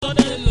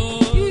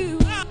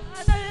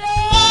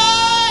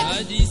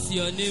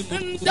your name.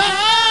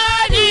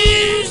 That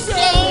is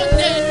your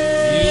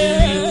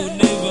name.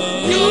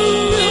 You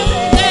will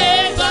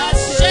never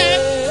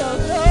shake your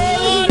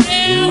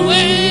glory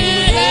away.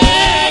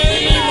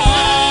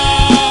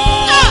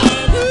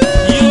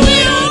 You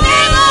will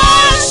never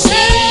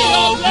shake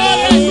your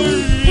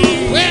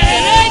glory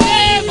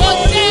wherever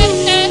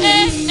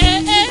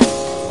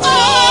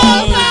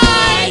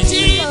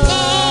Almighty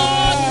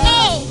God,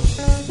 oh,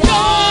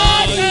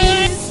 God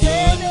is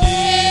your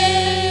name.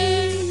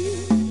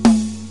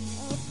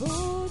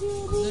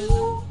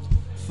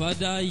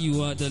 Father,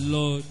 you are the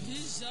Lord.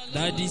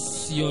 That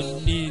is your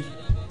name.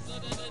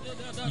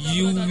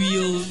 You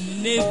will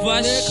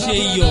never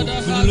share your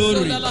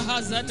glory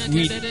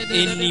with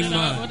any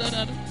man.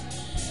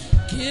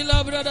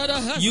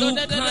 You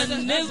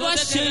can never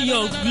share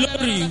your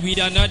glory with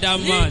another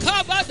man.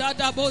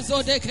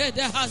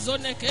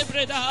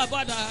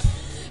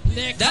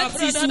 That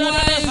is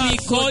why we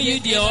call you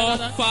the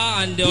Alpha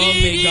and the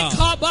Omega.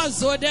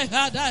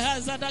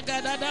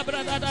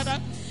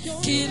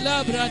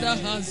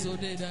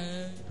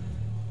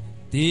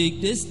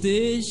 Take the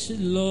stage,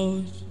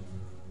 Lord.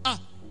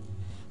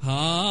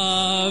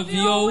 Have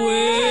your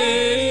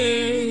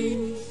way.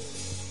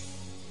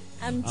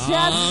 I'm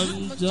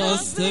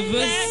just a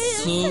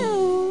vessel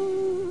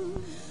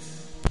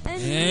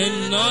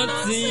and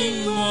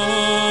nothing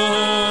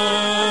more.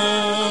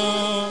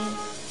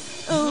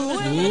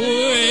 When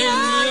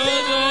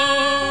you're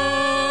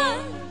done,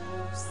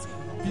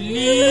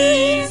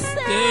 please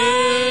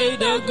take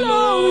the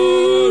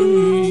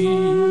glory.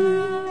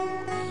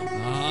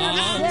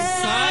 I'm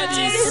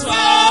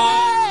satisfied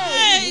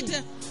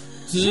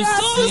to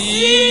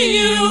see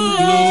you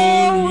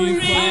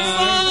glorified.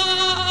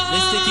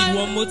 Let's take it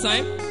one more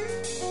time.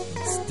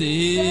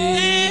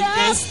 Take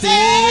the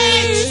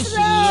stage,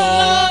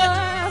 Lord.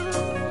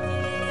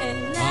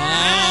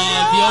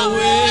 Have your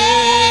way.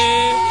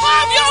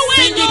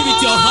 Sing it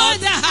with your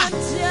heart.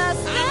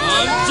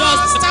 I'm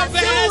just a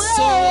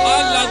vessel.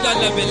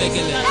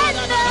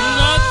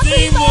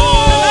 Nothing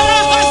more.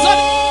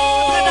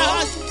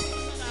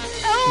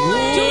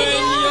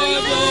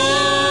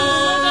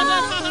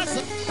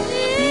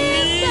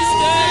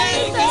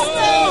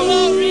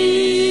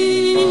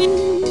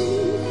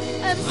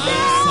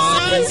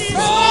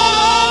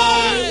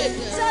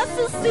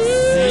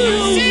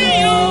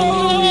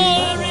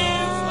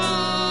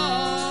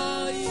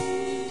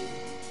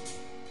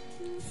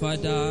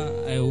 Father,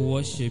 I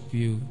worship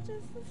you.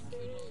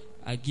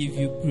 I give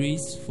you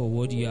praise for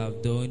what you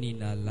have done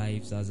in our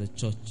lives as a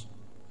church.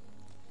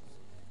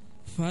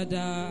 Father,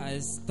 I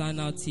stand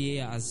out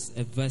here as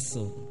a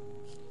vessel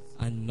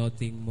and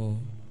nothing more.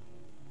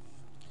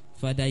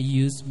 Father,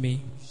 use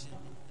me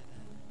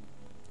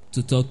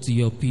to talk to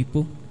your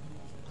people.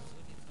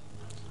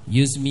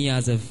 Use me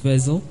as a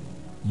vessel.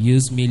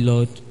 Use me,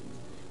 Lord.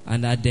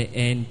 And at the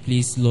end,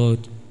 please,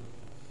 Lord,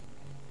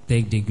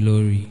 take the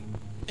glory.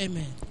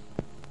 Amen.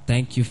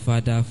 Thank you,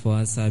 Father, for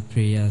answered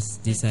prayers.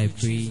 This I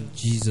pray in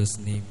Jesus'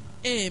 name.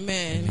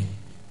 Amen. Amen.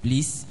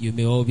 Please, you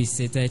may all be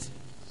seated.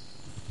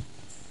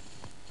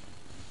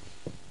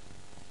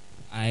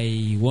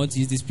 I want to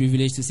use this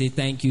privilege to say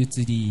thank you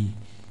to the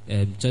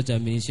church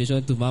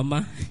administration, to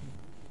Mama,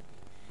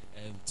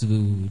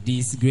 to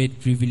this great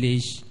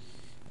privilege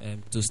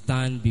to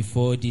stand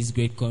before this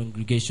great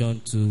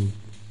congregation to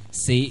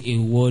say a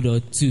word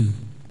or two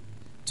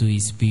to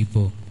his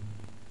people.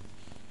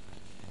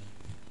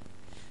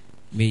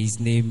 May his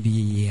name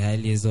be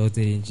highly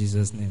exalted in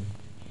Jesus' name.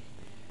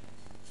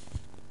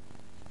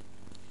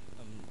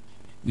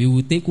 We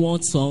will take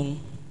one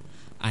song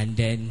and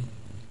then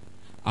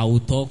I will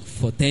talk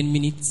for 10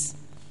 minutes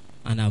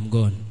and I'm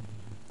gone.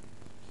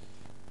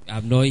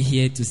 I'm not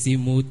here to say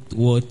more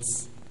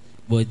words,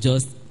 but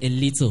just a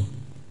little.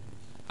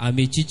 I'm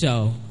a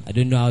teacher. I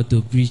don't know how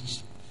to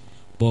preach,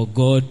 but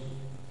God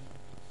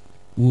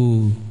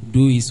will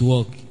do his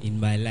work in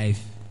my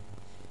life.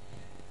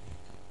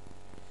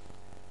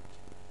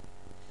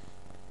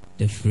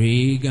 The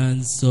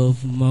fragrance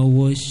of my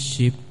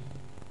worship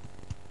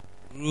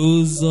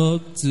rose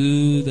up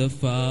to the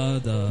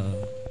Father.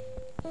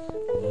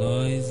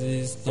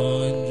 Noises,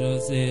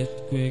 thunders,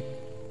 earthquake,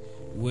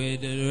 were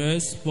the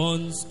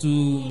response to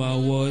my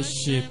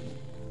worship.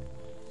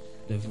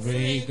 The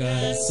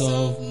fragrance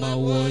of my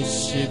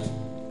worship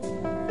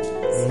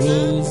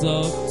rose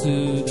up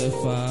to the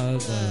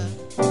Father.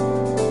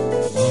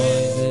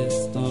 Noises,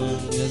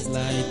 thunders,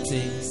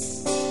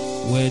 lightnings,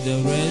 were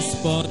the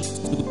response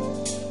to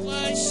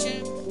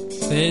worship.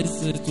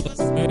 First it was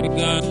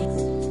fragrance,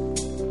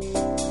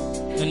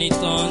 and it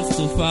turns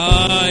to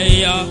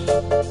fire.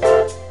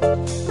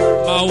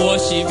 My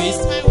worship is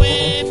my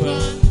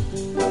weapon.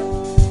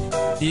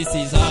 This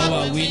is how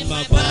I win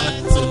my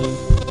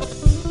battle.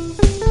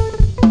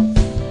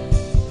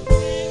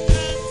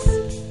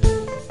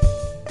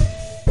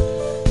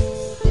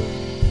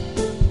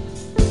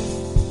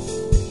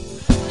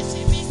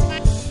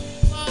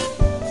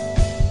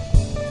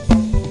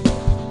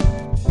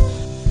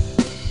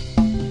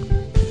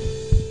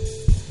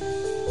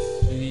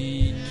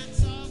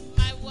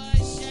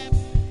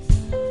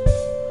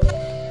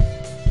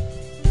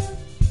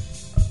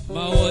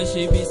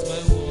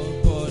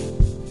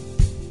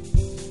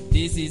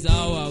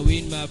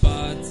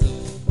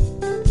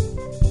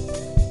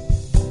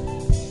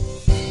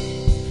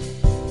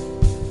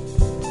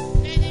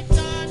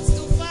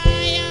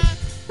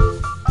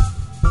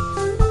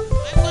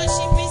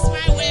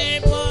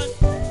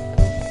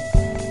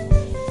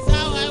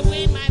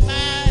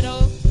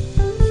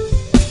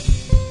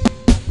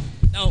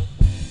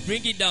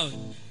 Bring it down.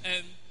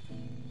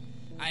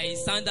 I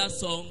sang that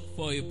song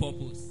for a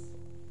purpose.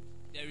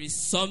 There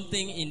is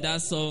something in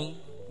that song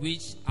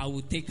which I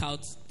will take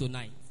out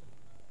tonight.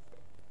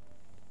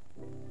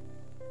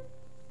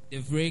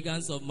 The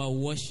fragrance of my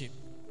worship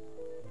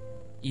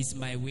is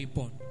my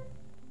weapon.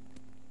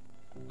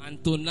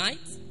 And tonight,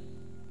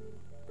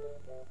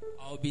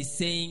 I'll be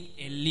saying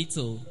a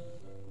little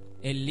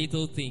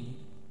thing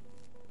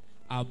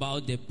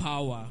about the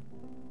power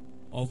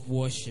of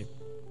worship.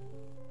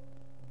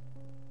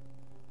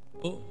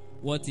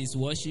 What is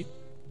worship?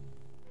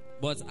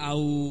 But I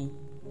will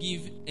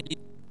give a little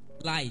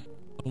light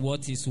on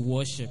what is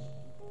worship.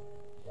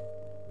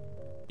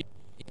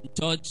 In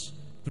church,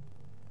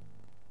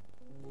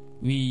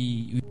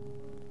 we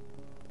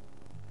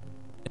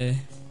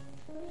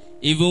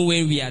even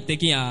when we are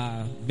taking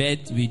our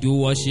bed, we do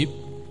worship.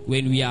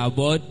 When we are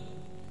bored,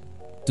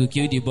 to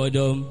kill the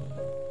boredom,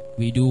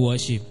 we do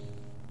worship.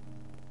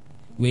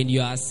 When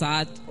you are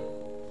sad,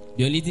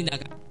 the only thing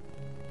that can...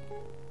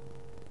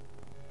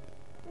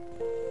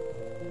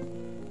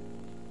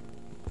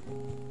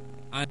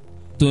 And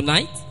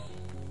tonight,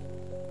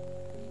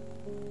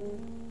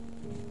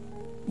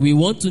 we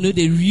want to know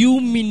the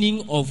real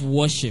meaning of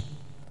worship.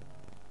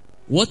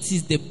 What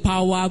is the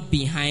power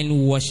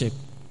behind worship?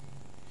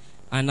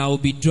 And I will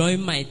be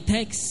drawing my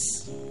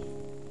text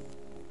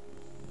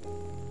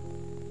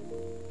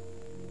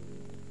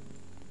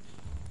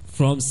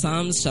from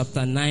Psalms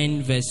chapter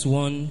 9, verse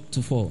 1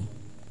 to 4.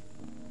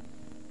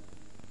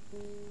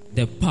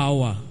 The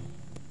power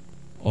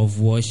of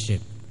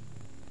worship.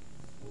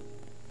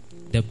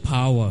 The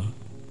power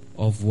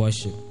of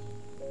worship.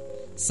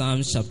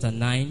 Psalms chapter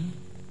 9,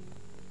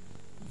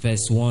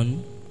 verse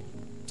 1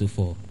 to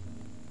 4.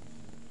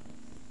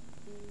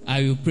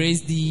 I will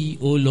praise thee,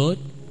 O Lord,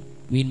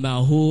 with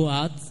my whole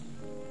heart.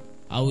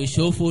 I will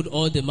show forth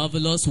all the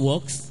marvelous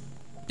works.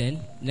 Then,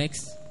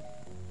 next.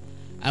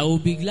 I will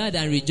be glad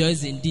and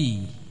rejoice in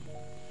thee.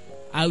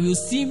 I will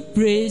sing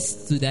praise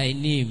to thy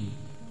name,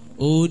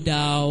 O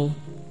thou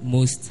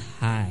most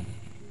high.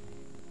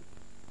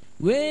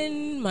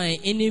 When my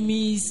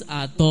enemies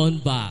are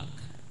turned back,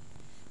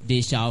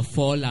 they shall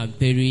fall and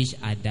perish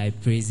at thy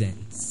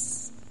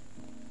presence.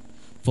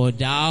 For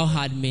thou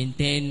hast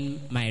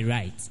maintained my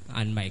right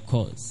and my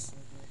cause.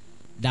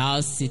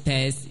 Thou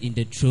sittest in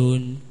the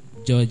throne,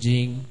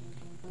 judging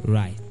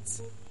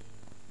right.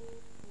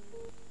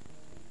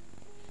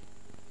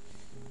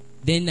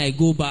 Then I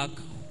go back,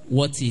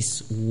 what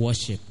is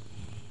worship?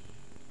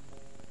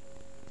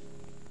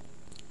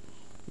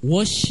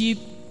 Worship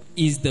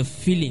is the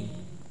feeling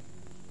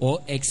or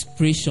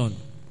expression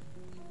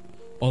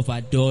of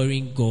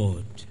adoring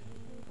God.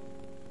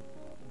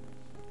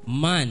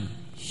 Man,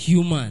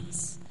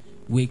 humans,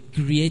 were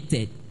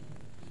created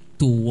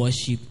to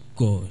worship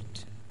God.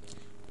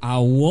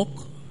 Our work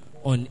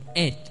on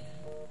earth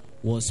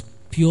was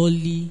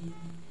purely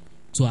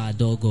to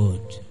adore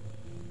God,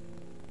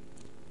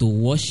 to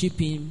worship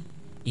Him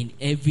in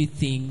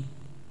everything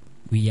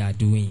we are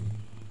doing.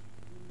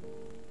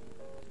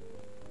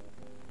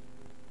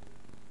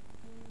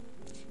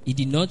 It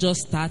did not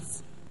just start,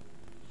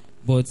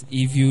 but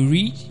if you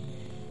read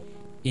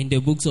in the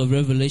books of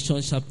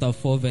Revelation chapter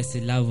 4 verse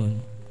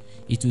 11,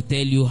 it will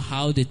tell you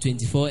how the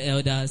 24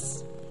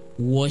 elders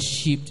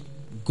worshipped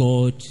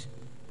God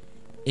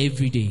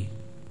every day.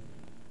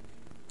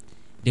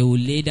 They will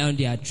lay down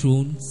their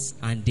thrones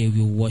and they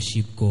will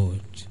worship God.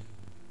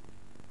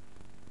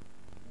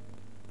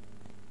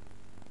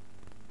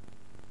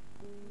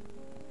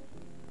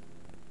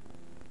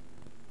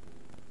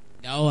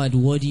 Thou art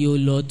worthy, O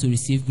Lord, to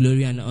receive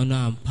glory and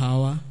honor and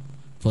power,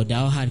 for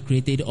thou hast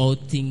created all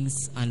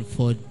things, and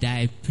for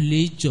thy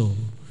pleasure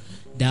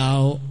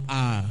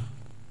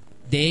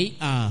they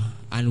are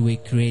and were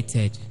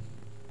created.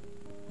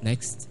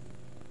 Next.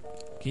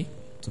 Okay,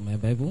 to my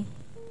Bible.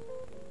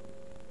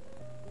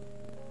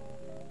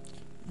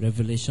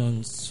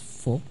 Revelations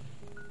 4,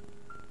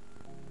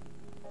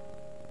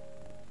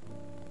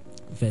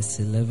 verse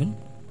 11.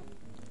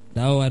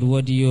 Thou art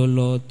worthy, O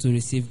Lord, to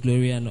receive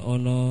glory and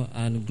honor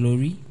and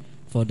glory,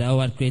 for thou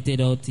art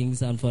created all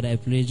things, and for thy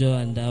pleasure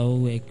and thou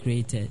were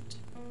created.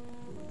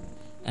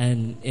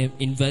 And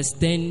in verse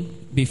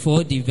 10,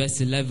 before the verse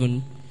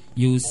 11,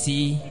 you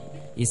see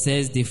it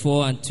says, the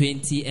 24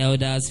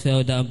 elders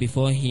fell down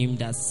before him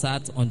that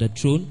sat on the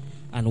throne,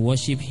 and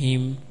worshipped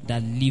him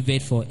that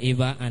liveth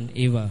forever and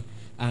ever,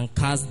 and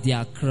cast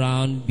their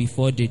crown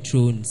before the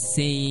throne,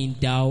 saying,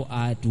 Thou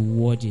art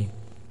worthy.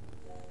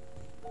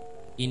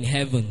 In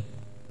heaven,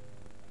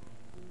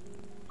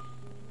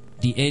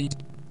 the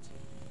angels,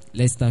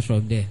 let's start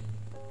from there.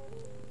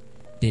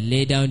 They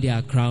lay down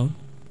their crown,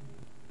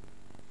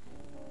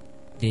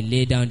 they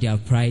lay down their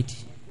pride,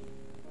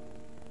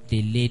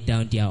 they lay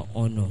down their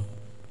honor,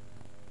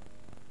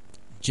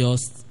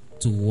 just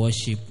to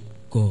worship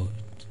God.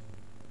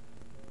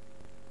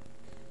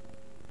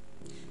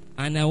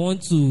 And I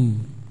want to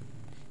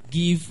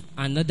give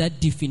another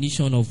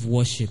definition of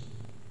worship.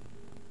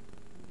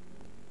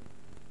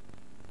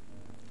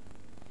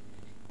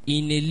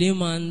 In a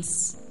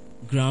layman's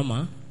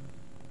grammar,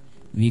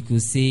 we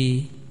could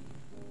say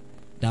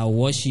that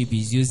worship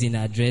is used in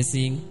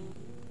addressing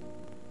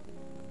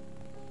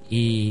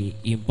a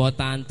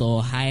important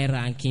or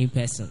high-ranking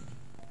person.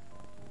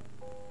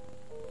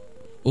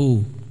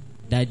 Oh,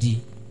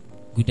 Daddy,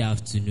 good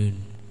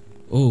afternoon.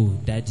 Oh,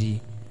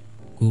 Daddy,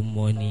 good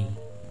morning.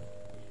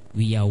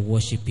 We are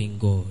worshiping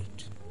God.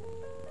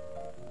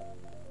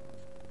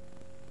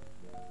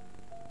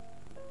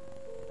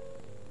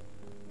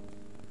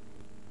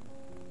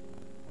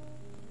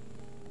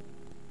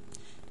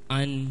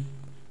 And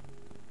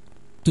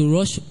to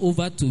rush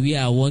over to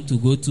where I want to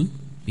go to,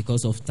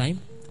 because of time,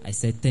 I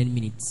said 10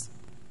 minutes.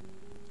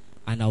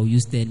 And I'll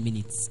use 10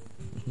 minutes.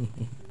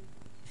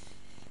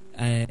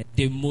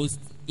 The most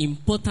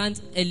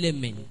important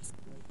element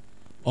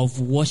of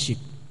worship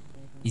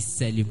is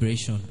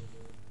celebration.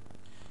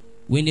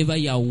 Whenever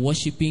you are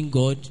worshiping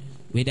God,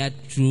 whether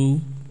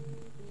through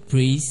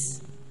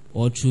praise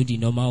or through the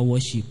normal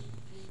worship,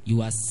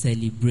 you are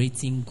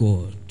celebrating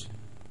God.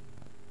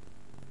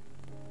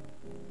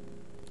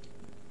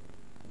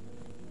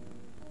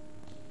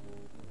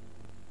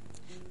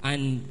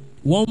 And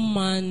one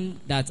man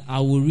that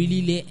I will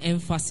really lay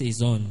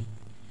emphasis on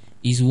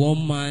is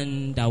one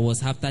man that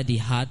was after the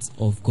heart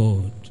of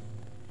God,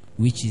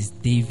 which is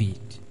David.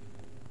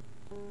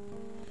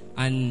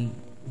 And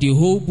the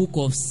whole book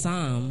of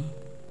Psalm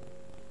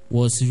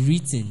was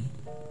written.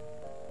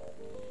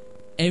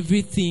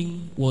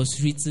 Everything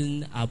was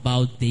written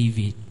about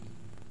David.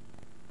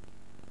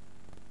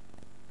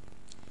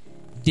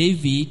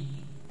 David,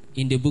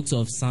 in the books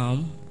of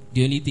Psalm,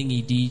 the only thing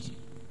he did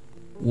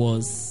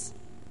was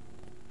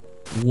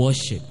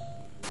worship.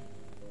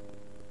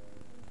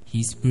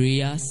 His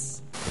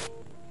prayers,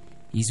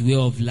 his way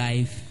of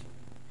life,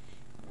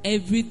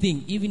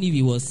 everything, even if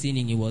he was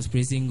sinning, he was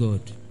praising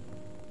God.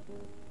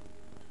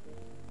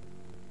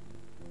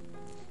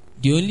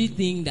 The only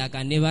thing that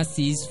can never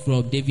cease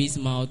from David's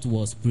mouth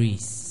was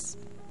praise.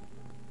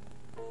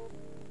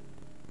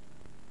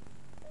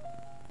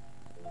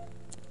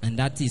 And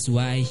that is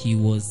why he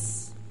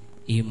was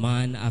a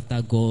man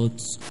after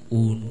God's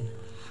own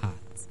heart.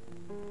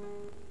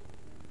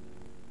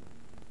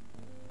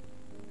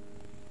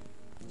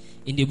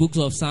 In the book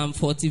of Psalm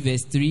 40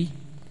 verse 3,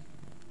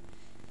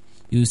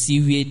 you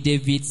see where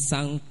David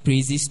sang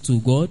praises to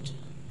God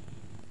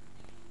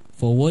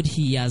for what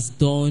he has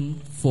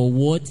done, for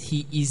what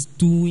he is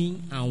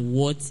doing, and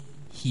what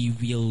he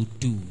will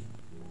do.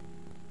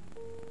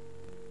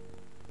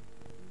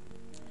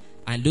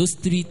 And those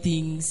three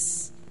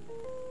things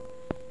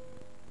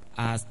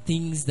are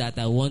things that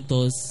I want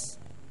us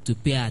to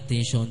pay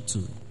attention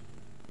to.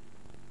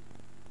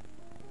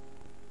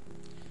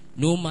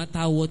 No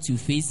matter what you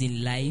face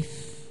in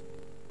life,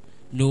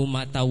 no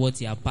matter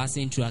what you are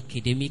passing through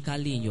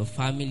academically, in your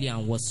family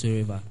and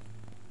whatsoever,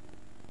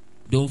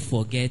 don't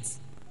forget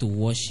to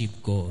worship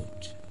God.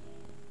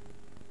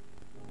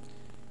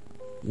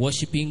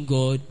 Worshiping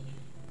God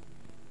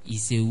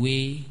is a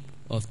way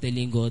of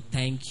telling God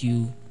thank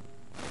you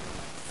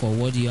for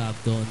what you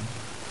have done,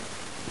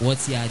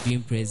 what you are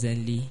doing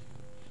presently,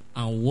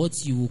 and what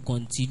you will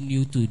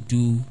continue to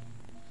do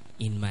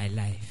in my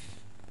life.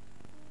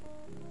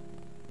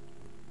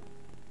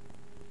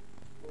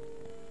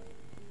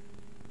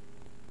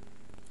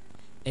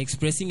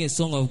 Expressing a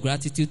song of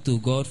gratitude to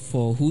God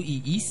for who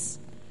He is,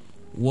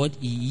 what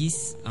He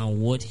is, and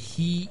what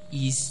He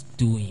is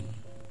doing.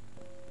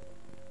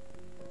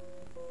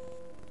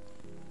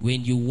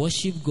 When you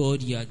worship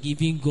God, you are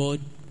giving God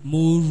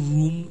more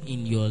room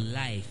in your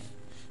life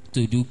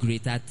to do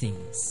greater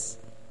things.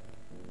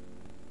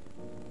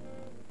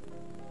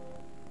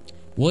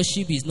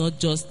 Worship is not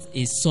just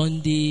a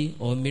Sunday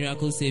or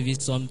miracle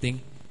service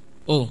something.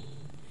 Oh,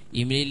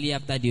 immediately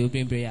after the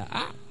opening prayer,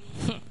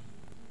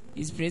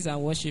 it's praise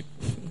and worship.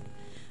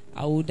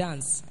 I will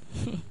dance.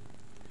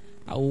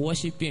 I will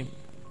worship Him.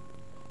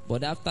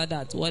 But after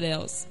that, what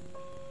else?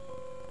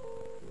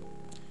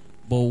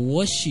 But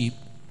worship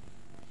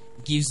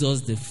gives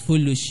us the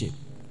fellowship.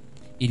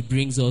 It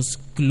brings us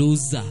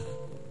closer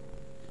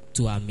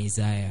to our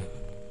Messiah.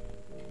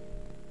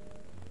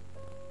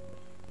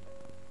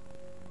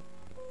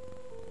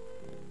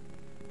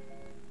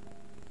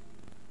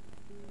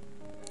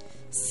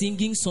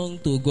 Singing song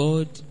to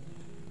God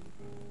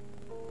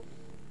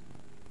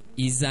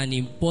is an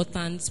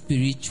important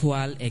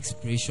spiritual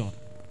expression.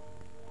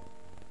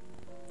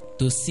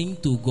 To sing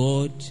to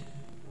God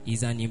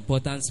is an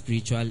important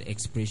spiritual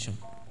expression.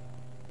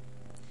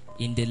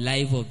 In the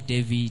life of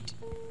David,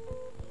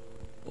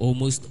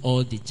 almost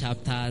all the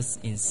chapters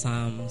in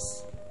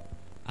Psalms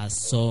are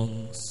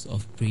songs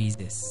of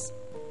praises.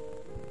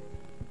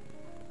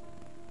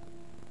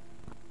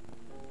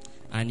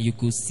 And you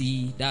could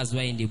see, that's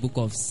why in the book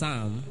of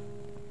Psalm,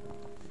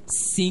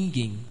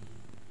 singing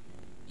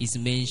is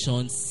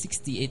mentioned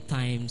 68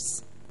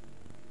 times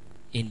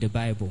in the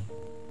Bible,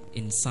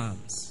 in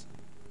Psalms.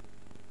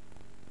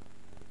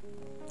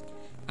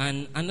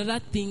 And another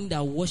thing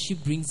that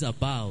worship brings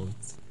about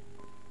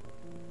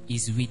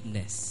is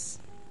witness.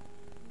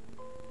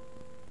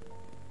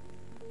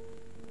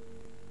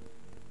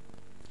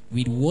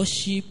 With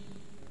worship,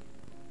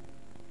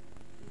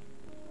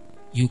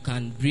 you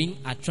can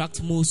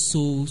attract more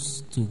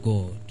souls to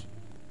God.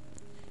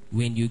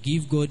 When you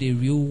give God a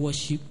real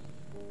worship,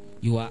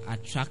 you are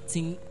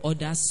attracting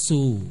other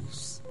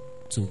souls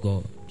to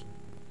God.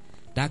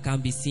 That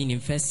can be seen in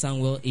 1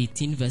 Samuel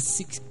 18 verse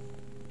 6.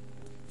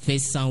 1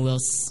 Samuel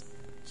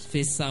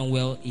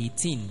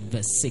 18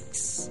 verse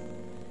 6.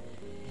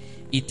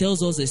 It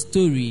tells us a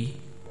story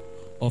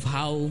of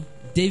how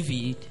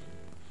David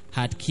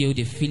had killed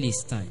a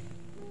Philistine.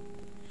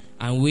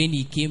 And when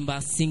he came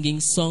back singing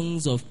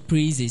songs of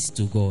praises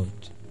to God,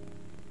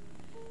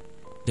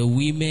 the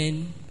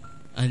women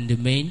and the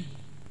men,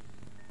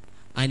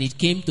 and it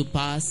came to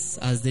pass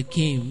as they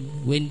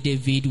came when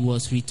David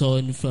was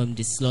returned from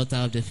the slaughter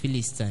of the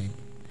Philistine,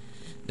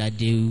 that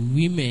the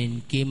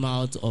women came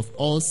out of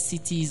all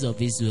cities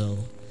of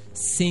Israel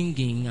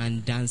singing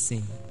and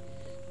dancing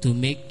to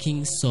make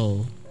King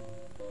Saul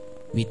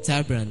with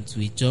tabrans,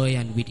 with joy,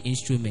 and with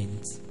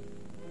instruments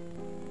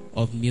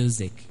of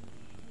music.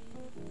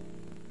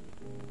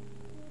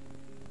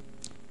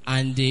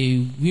 And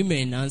the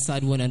women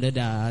answered one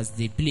another as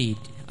they played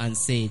and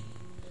said,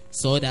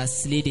 Saul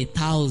has slain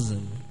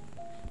 1,000,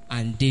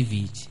 and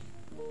David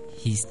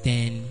his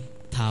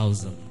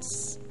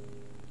 10,000s.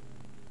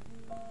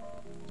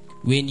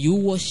 When you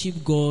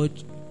worship God,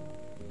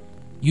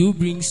 you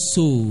bring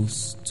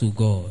souls to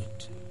God.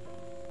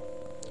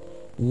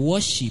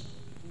 Worship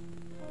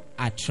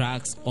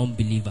attracts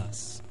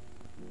unbelievers.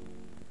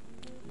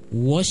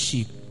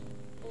 Worship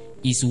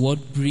is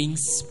what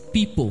brings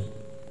people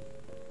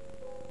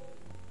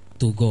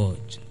to God.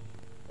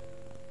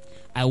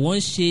 I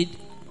once shared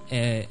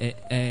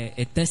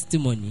a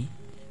testimony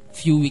a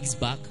few weeks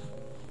back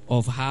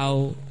of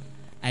how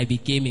I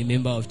became a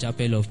member of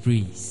Chapel of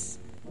Praise.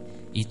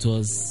 It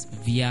was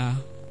via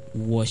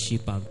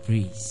worship and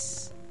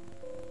praise.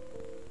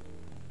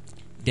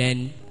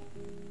 Then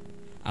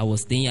I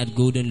was staying at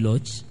Golden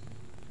Lodge.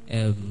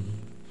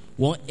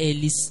 One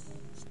early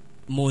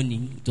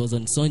morning, it was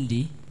on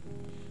Sunday,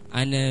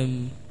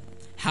 and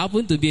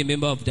happened to be a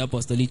member of the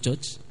Apostolic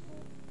Church.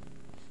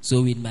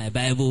 So with my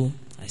Bible,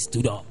 I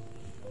stood up.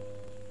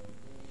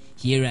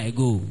 Here I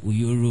go,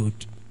 Uyo Road.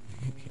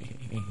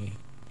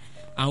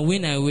 And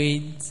when I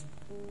went,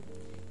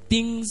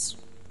 things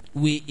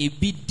were a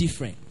bit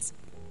different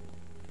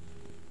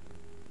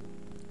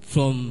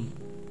from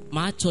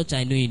my church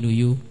I know in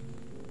Uyo.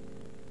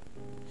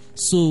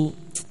 So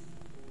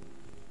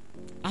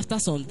after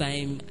some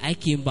time, I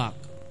came back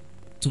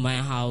to my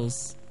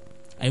house.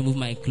 I removed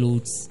my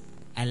clothes.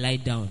 I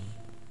lied down,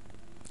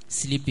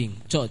 sleeping.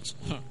 Church,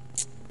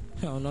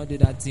 I'll not do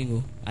that thing.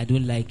 Oh, I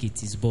don't like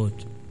it. It's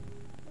bored.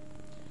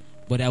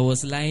 But I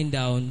was lying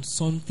down.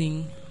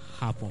 Something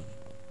happened.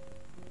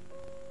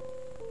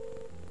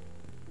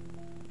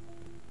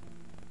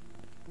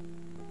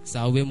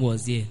 Salvem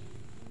was here,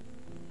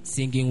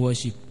 singing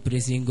worship,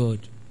 praising God.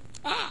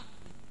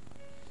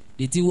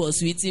 The thing was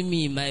sweeting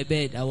me in my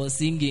bed. I was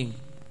singing.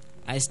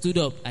 I stood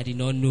up. I did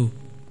not know.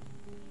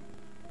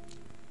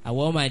 I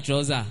wore my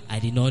trouser. I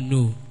did not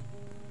know.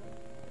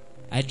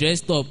 I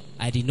dressed up.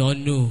 I did not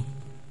know.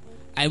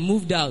 I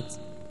moved out.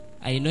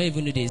 I did not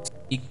even know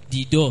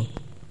the door.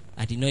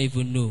 I did not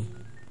even know.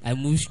 I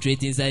moved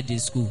straight inside the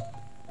school.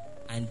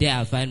 And there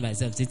I find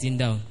myself sitting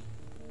down.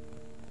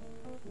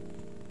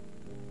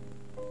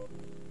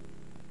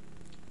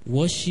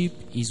 Worship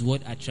is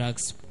what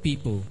attracts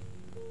people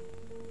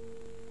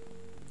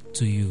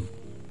to you.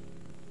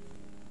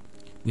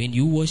 When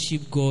you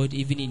worship God,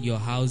 even in your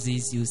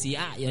houses, you see,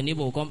 your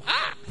neighbor will come,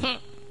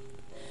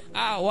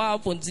 what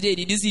happened today?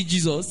 Did you see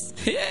Jesus?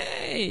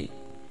 Hey!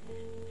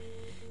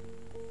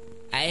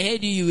 I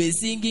heard you were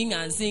singing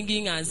and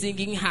singing and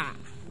singing.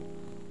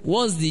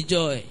 What's the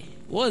joy?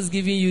 What's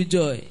giving you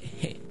joy?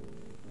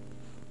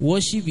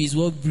 Worship is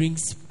what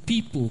brings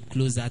people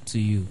closer to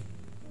you.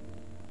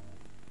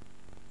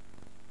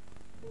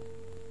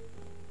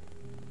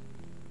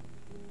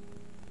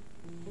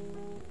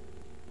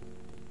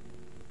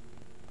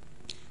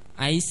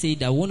 I say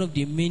that one of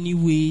the many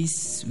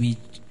ways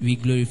we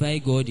glorify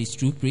God is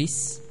through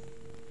praise.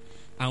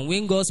 And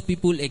when God's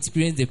people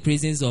experience the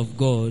presence of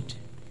God,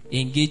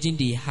 engaging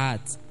the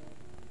heart,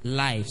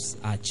 lives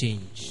are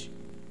changed.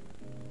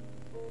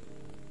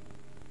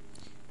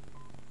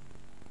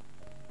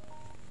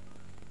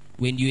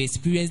 When you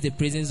experience the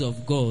presence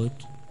of God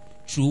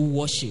through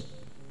worship,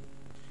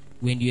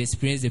 when you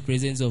experience the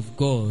presence of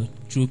God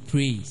through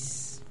praise,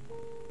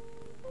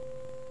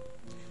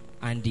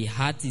 and the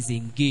heart is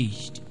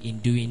engaged in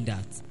doing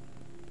that,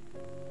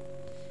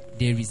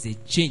 there is a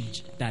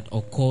change that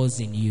occurs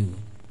in you.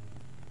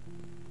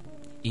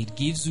 It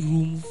gives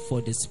room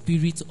for the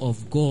Spirit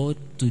of God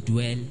to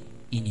dwell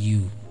in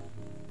you.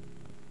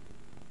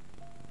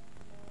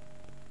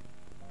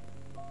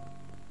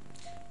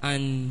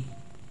 And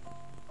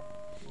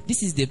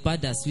this is the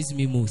part that sweets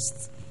me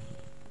most.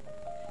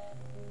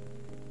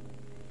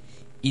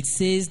 It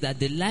says that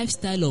the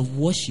lifestyle of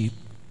worship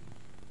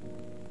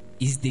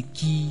is the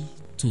key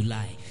to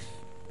life.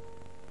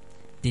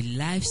 The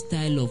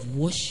lifestyle of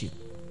worship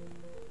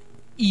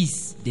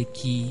is the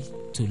key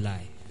to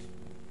life.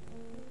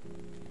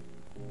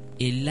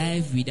 a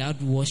life without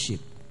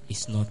worship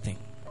is nothing.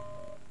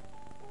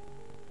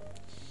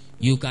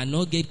 You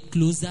cannot get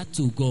closer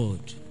to God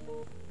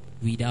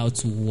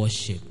without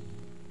worship.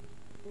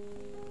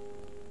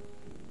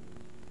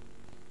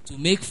 To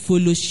make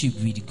fellowship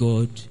with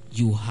God,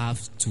 you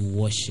have to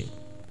worship.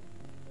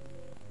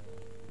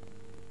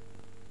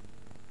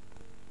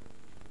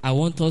 I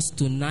want us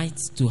tonight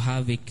to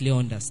have a clear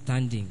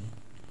understanding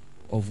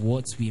of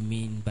what we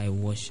mean by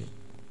worship.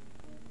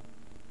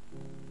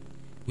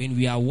 When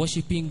we are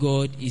worshiping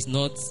God, it's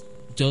not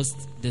just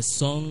the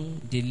song,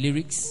 the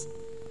lyrics,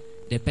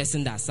 the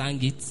person that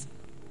sang it,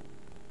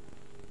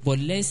 but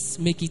let's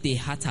make it a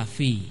heart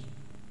affair.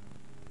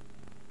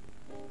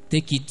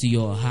 Take it to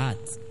your heart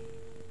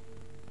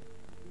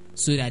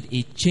so that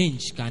a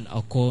change can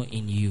occur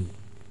in you.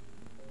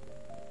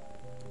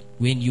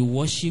 When you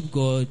worship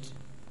God,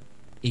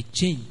 a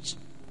change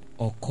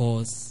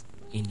occurs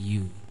in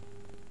you.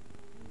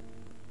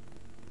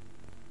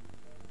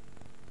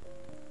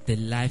 The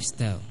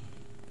lifestyle,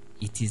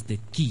 it is the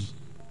key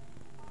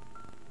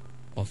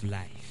of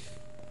life.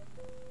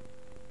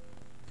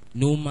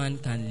 No man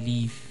can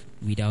live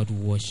without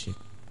worship.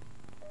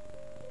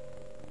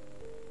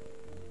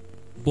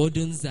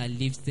 Burdens are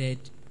lifted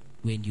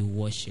when you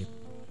worship.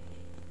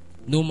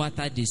 No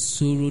matter the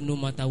sorrow, no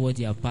matter what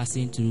you are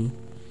passing through,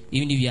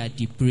 even if you are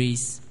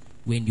depressed,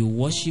 when you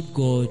worship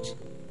God,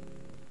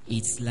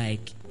 it's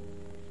like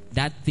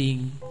that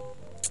thing,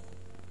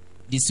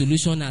 the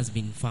solution has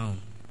been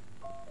found.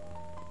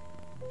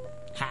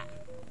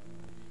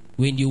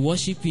 When you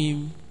worship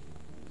Him,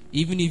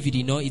 even if you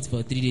did not eat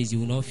for 3 days, you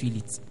will not feel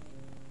it.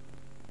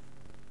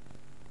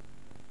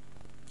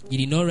 You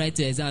did not write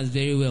your exams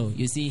very well.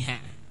 You see,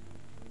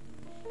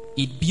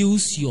 it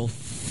builds your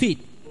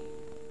faith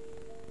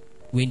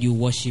when you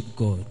worship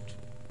God.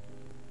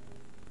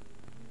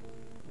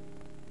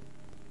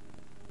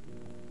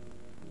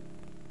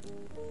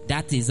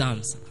 That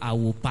exams, I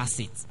will pass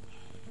it.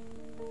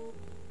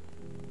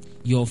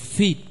 Your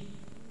faith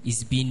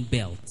is being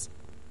built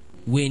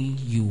when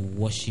you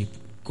worship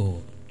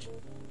God.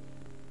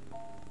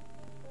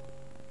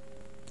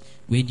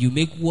 When you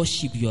make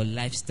worship your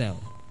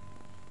lifestyle,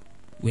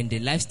 when the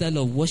lifestyle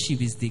of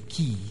worship is the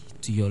key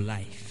to your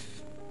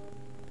life,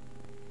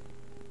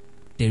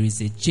 there is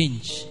a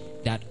change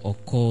that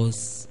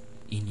occurs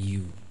in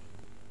you.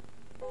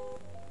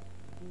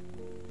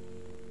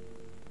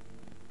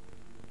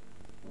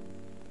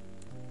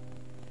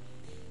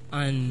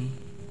 And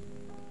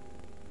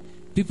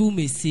people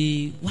may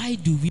say, why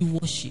do we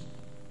worship?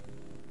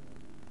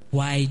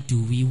 Why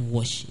do we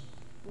worship?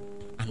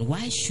 And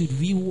why should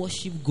we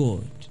worship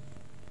God?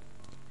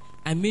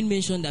 I made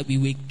mention that we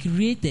were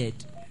created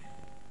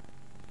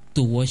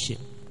to worship.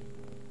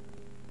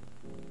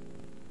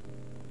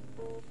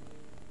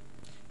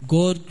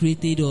 God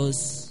created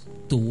us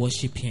to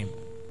worship Him.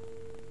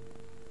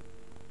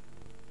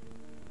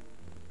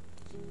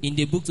 In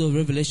the book of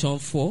Revelation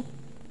 4,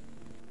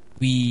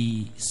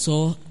 we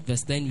saw,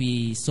 verse 10,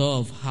 we saw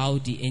of how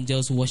the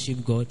angels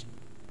worship God,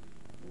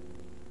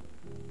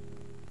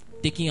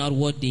 taking out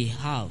what they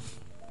have,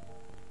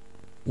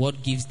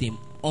 what gives them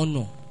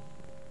honor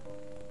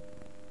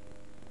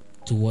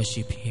to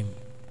worship Him.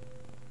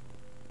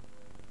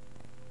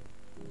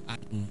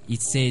 And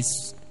it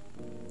says,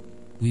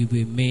 we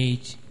were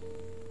made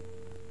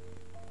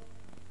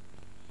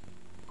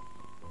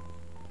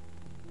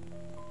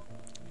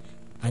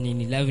and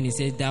in 11 it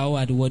says, thou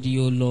art worthy,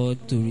 O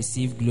Lord, to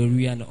receive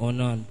glory and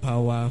honor and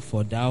power,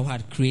 for thou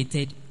hast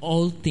created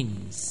all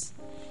things,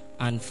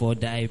 and for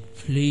thy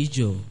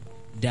pleasure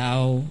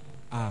thou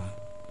art,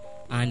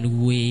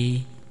 and were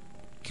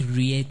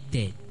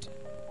created.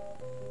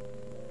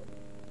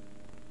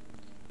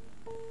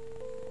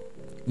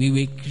 We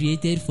were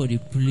created for the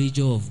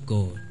pleasure of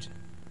God,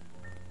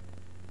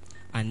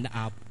 and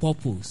our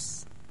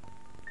purpose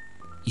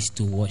is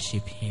to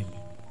worship Him.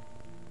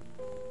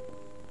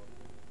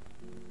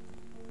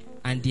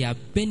 And there are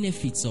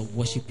benefits of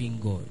worshiping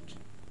God.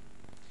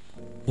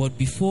 But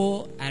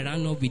before I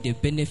run up with the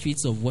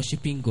benefits of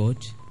worshiping God,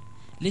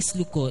 let's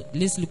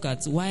look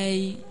at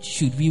why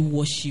should we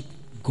worship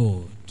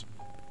God?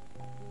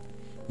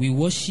 We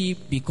worship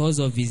because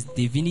of His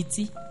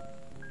divinity.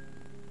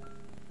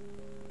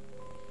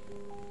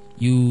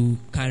 You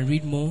can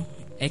read more.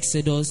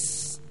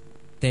 Exodus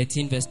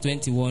 13 verse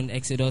 21,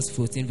 Exodus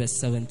 14 verse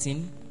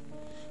 17.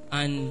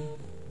 And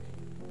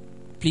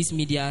please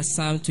media,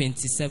 Psalm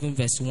 27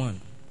 verse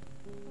 1.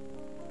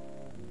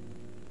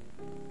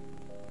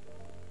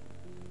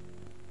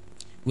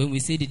 When we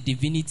say the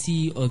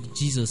divinity of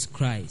Jesus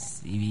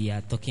Christ, we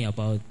are talking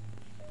about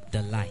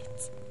the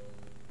light.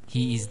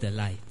 He is the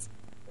light.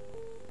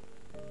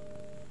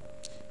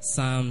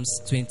 Psalms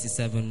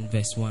 27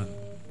 verse 1.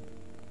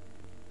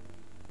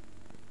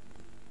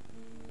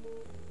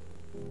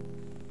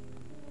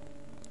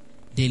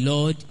 The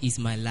Lord is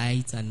my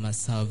light and my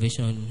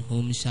salvation,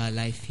 whom shall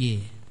I fear?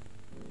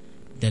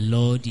 The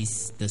Lord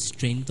is the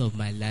strength of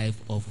my life,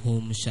 of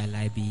whom shall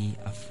I be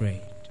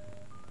afraid?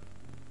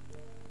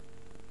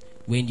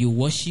 When you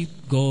worship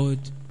God,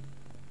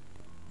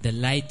 the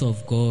light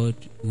of God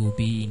will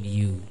be in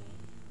you.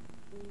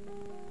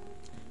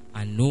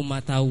 And no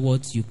matter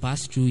what you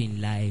pass through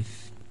in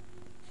life,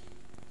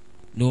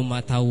 no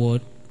matter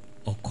what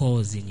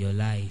occurs in your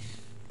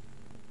life,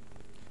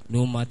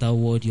 no matter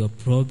what your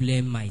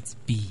problem might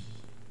be,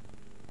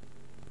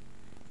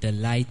 the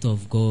light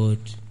of God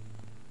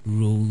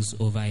rules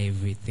over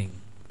everything.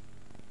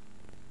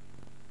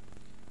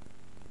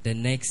 The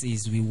next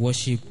is we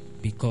worship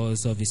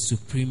because of His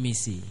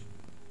supremacy.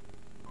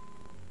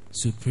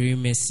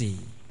 Supremacy.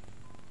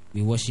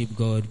 We worship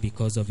God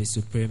because of His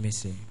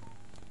supremacy.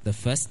 The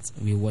first,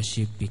 we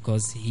worship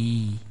because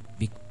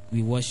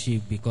we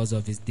worship because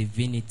of His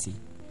divinity.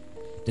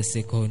 The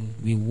second,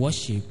 we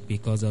worship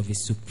because of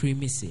His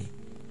supremacy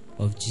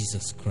of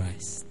Jesus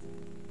Christ.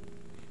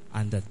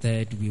 And the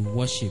third, we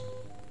worship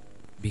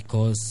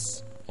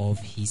because of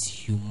His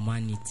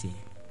humanity.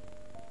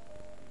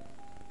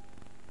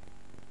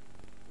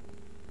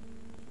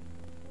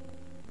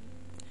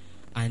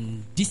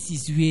 And this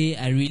is where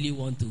I really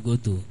want to go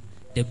to.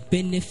 The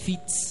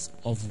benefits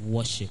of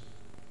worship.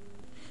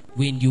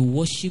 When you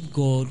worship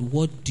God,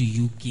 what do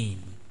you gain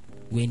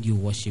when you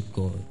worship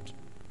God?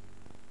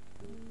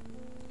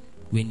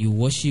 When you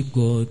worship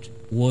God,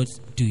 what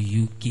do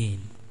you gain?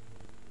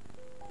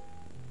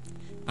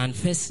 And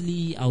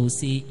firstly, I will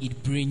say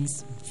it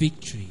brings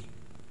victory.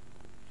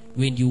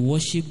 When you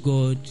worship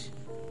God,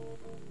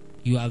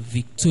 you are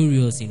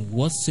victorious in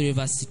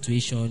whatsoever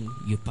situation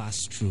you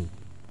pass through.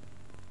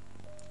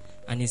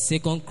 And in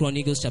 2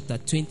 Chronicles chapter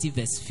 20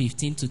 verse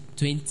 15 to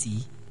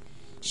 20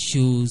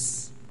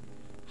 shows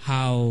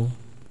how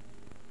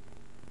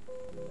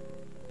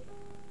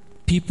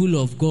people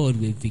of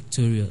God were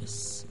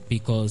victorious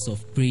because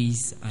of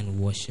praise and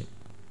worship.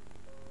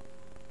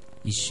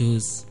 It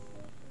shows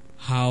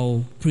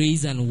how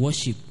praise and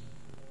worship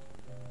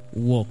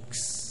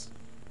works.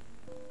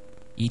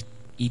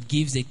 It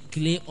gives a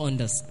clear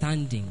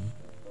understanding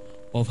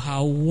of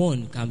how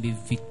one can be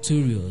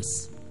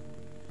victorious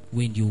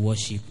when you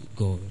worship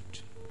God.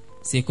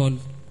 2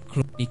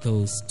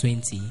 Chronicles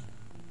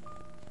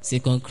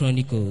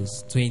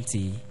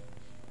 20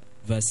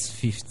 verse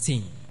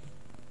 15.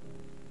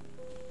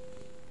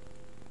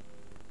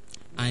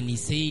 And he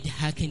said,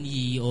 "Hearken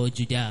ye, O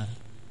Judah,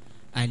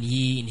 and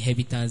ye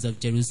inhabitants of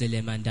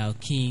Jerusalem, and thou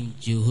King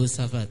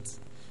Jehoshaphat.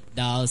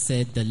 Thou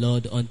said the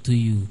Lord unto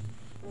you,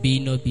 Be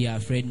not be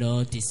afraid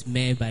nor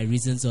dismayed by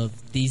reasons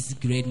of this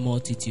great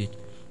multitude,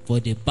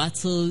 for the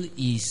battle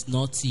is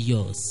not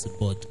yours,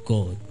 but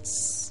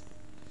God's.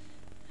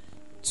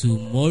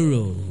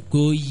 Tomorrow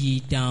go ye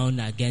down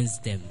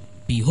against them.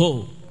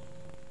 Behold,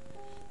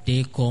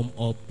 they come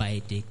up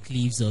by the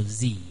cliffs of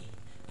Zeh,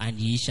 and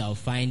ye shall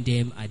find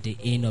them at the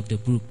end of the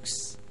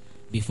brooks,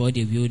 before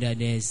the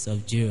wilderness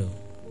of Jeruel.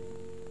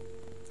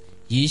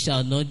 Ye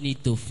shall not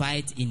need to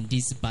fight in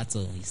this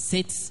battle.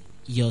 Set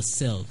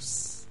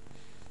yourselves,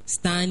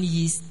 stand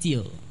ye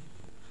still,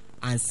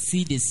 and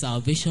see the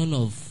salvation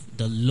of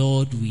the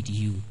Lord with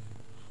you.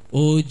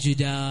 O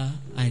Judah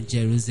and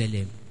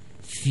Jerusalem,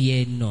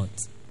 fear not,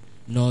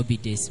 nor be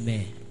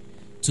dismayed.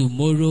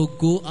 Tomorrow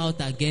go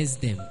out against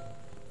them,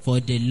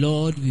 for the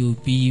Lord will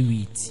be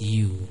with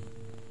you."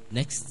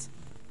 Next.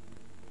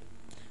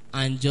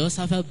 And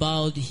Jehoshaphat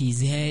bowed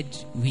his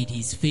head with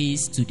his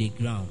face to the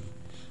ground,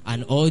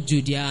 and all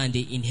Judah and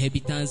the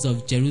inhabitants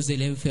of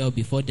Jerusalem fell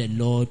before the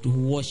Lord,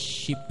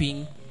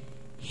 worshipping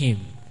him.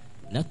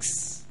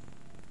 Next.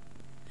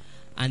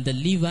 And the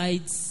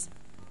Levites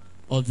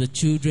of the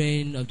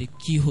children of the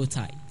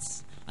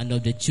Kehathites and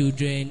of the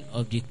children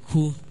of the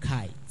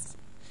Kohathites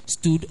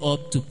stood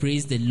up to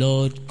praise the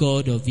Lord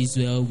God of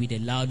Israel with a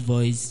loud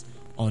voice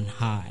on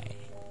high.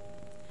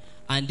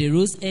 And they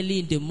rose early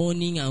in the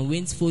morning and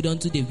went forth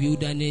unto the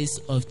wilderness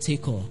of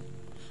Tekoa.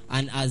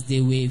 And as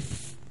they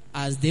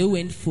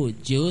went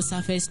forth,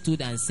 Jehoshaphat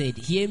stood and said,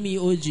 "Hear me,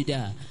 O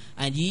Judah,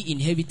 and ye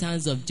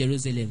inhabitants of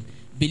Jerusalem.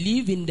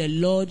 Believe in the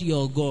Lord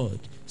your God,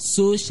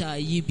 so shall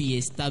ye be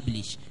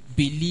established.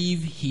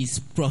 Believe his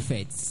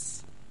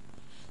prophets,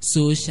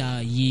 so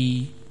shall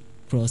ye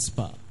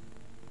prosper."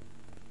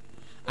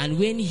 And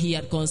when he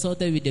had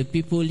consulted with the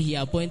people, he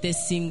appointed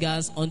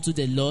singers unto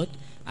the Lord,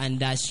 and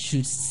that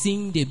should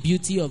sing the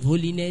beauty of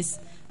holiness.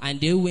 And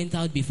they went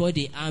out before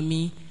the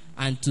army,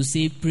 and to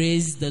say,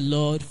 "Praise the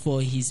Lord,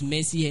 for his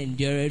mercy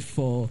endureth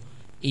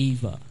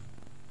forever."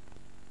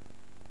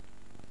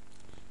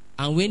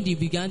 And when they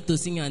began to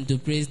sing and to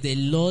praise, the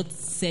Lord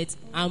set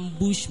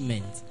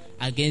ambushment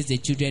against the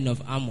children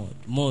of Ammon,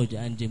 Moab,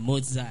 and the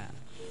Mozah,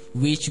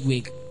 which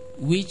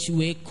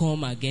were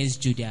come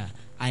against Judah,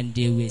 and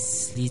they were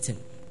smitten.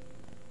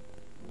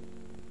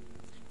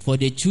 For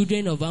the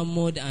children of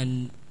Ammon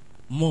and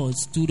Moab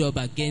stood up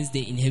against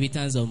the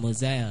inhabitants of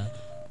Mosiah,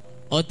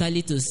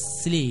 utterly to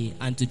slay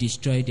and to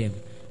destroy them.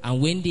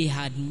 And when they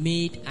had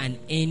made an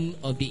end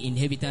of the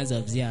inhabitants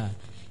of Ziah,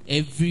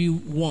 every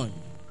one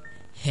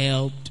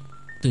helped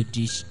to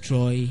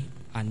destroy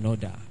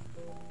another.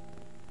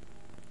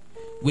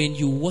 When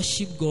you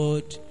worship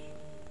God,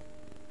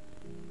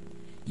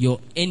 your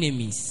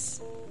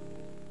enemies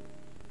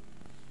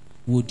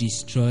will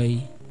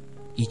destroy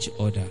each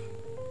other.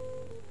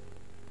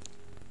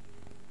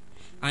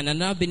 And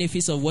another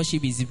benefit of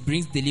worship is it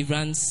brings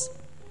deliverance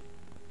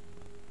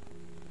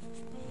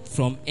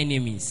from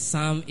enemies.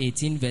 Psalm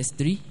 18 verse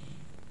 3.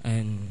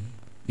 And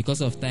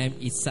because of time,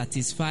 it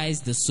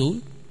satisfies the soul.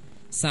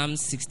 Psalm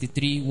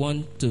 63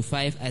 1 to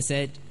 5. I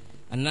said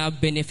another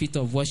benefit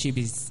of worship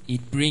is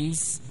it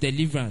brings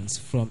deliverance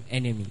from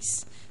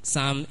enemies.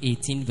 Psalm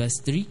 18 verse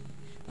 3.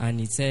 And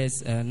it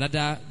says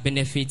another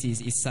benefit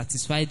is it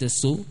satisfies the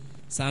soul.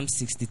 Psalm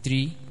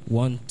 63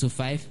 1 to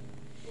 5.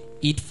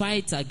 It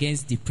fights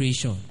against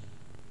depression.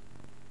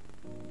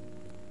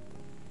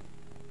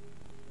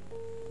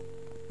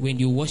 When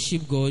you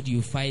worship God,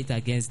 you fight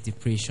against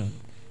depression.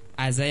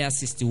 Isaiah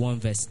 61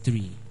 verse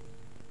 3.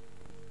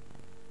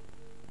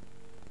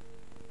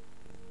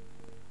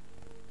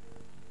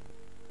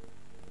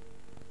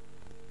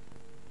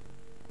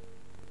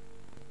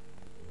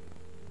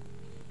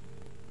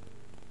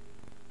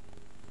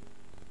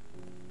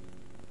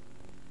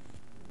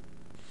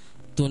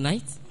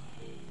 Tonight,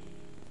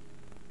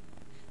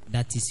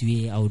 that is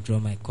where I will draw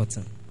my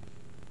curtain.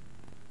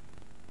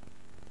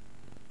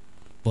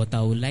 But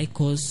I would like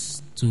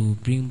us to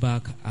bring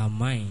back our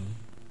mind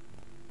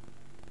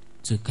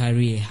to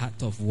carry a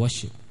heart of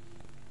worship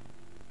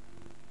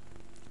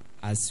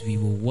as we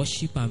will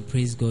worship and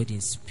praise God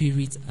in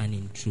spirit and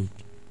in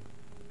truth,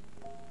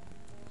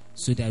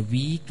 so that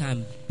we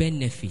can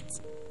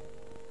benefit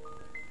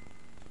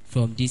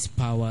from these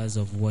powers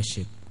of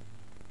worship.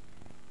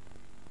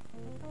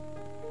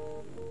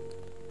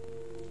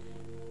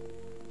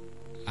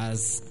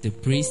 As the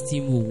praise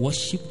team will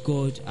worship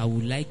God, I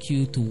would like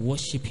you to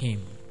worship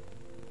Him.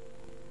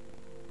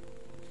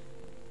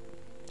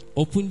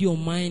 Open your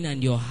mind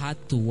and your heart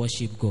to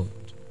worship God.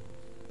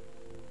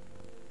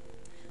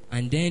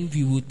 And then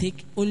we will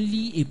take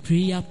only a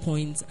prayer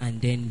point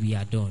and then we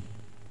are done.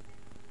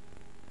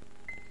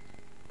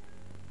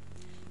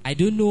 I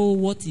don't know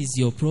what is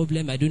your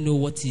problem. I don't know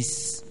what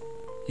is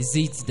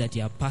it that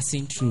you are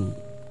passing through.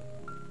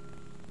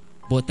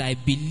 But I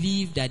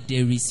believe that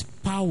there is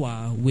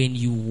power when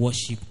you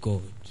worship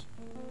God.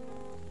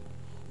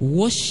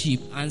 Worship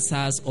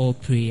answers all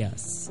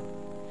prayers.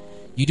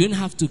 You don't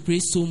have to pray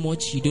so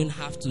much. You don't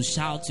have to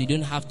shout. You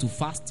don't have to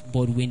fast.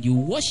 But when you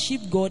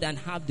worship God and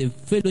have the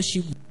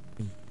fellowship with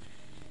Him,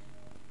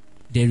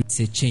 there is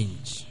a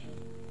change.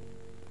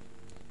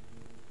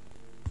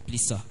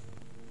 Please, sir,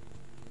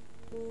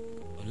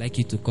 I'd like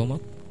you to come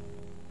up.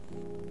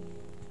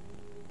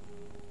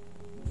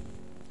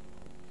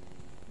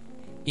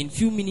 In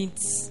few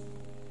minutes,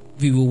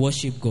 we will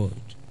worship God.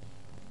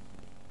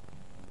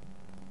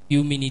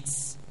 Few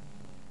minutes,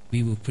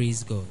 we will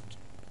praise God.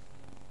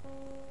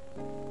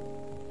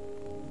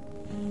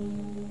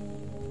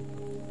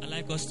 I'd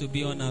like us to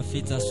be on our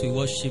feet as we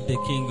worship the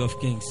King of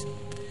Kings,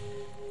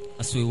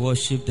 as we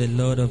worship the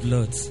Lord of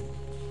Lords.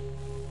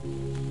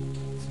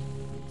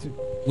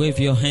 Wave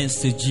your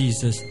hands to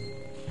Jesus.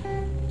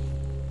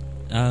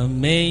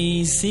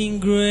 Amazing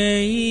grace,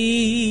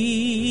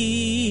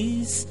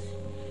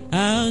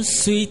 how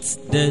sweet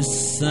the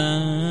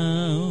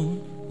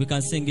sound. We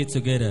can sing it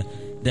together.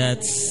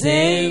 That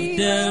saved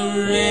a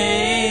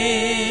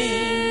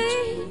wretch,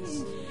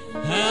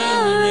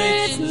 a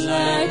wretch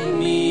like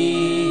me.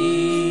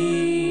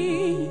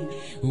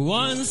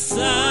 Once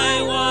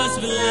I was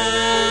blind,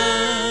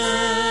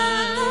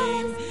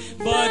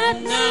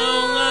 but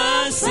now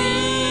I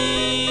see.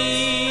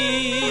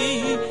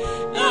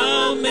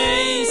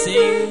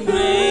 Amazing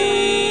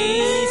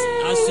grace,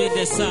 how sweet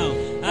the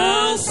sound,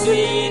 how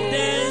sweet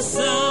the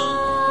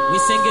sound. We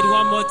sing it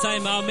one more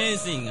time.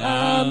 Amazing,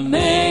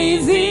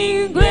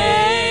 amazing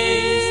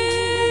grace,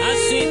 how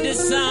sweet the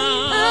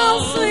sound, How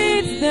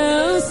sweet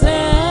the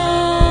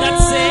sound that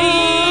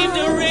saved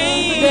a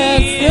wretch, that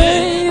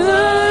saved a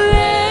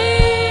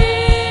wretch,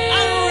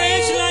 a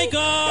wretch like a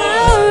us.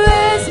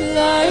 wretch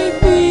like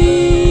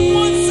me.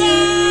 Once I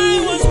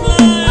was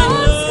blind,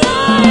 Once I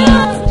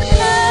was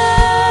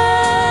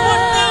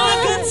but now I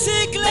blind, can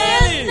see but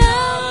clearly.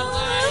 now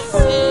I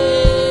see.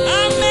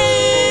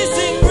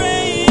 Amazing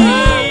grace,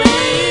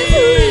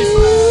 Amazing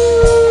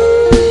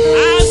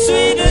how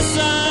sweet the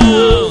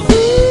sound.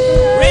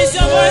 Raise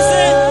your voice,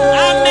 say,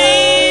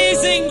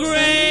 amazing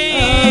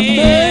grace.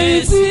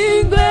 Amazing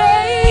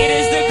grace. It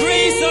is the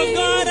grace of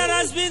God that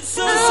has been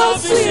so How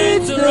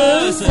sufficient sweet to the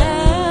us,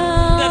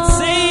 that sound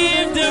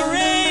saved the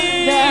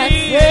that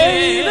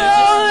saved wretch, a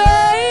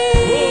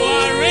who wretch,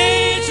 are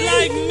rich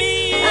like me.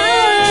 a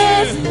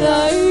wretch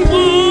like me.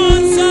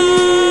 Once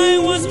I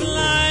was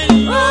blind,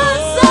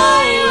 Once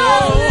I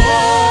was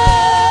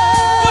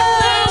but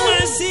blind, now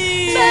I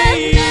see. but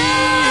now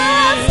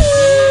I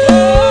see.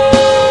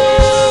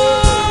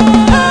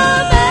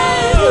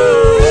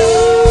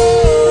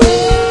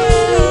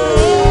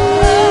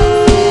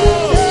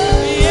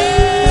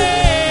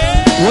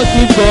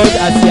 Worship God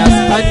as you are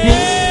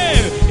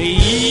standing.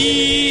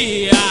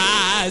 He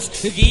has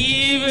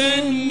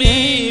given me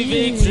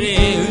victory.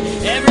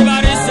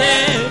 Everybody say,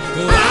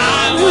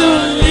 I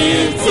will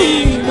lift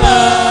him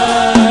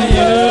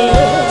higher.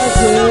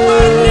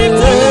 Somebody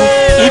lift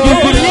him If you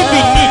believe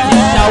in it,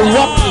 it shall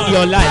work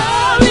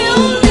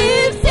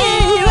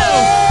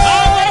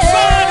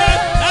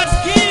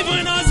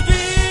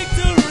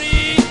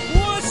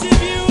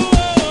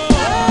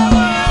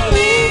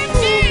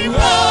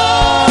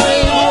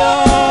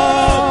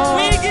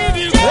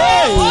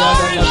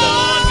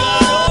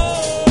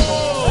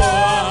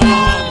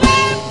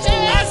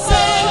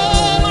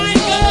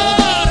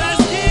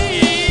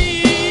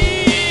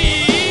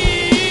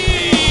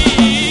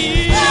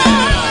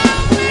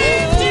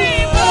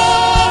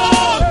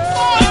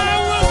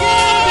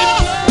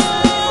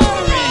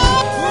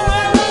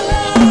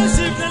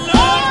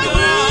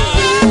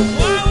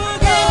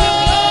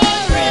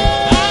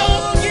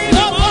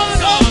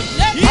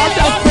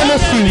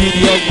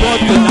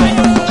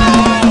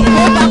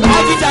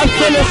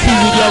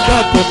fellowship with your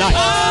God tonight.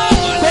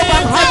 Come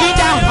and having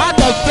that heart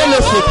of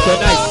fellowship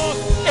tonight.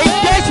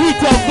 Engage with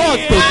your God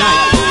tonight.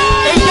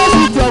 Engage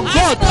with your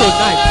God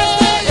tonight.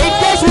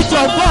 Engage with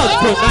your God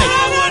tonight.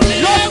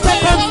 No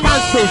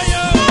circumstances.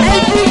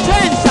 Every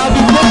chain shall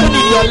be broken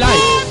in your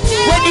life.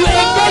 When you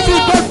engage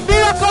with God,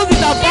 miracles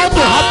is about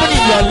to happen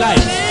in your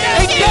life.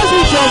 Engage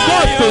with your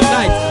God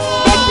tonight.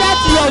 Make that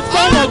your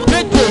sign of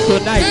breakthrough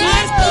tonight.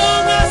 As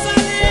long as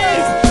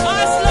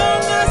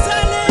I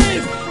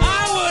live, I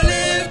will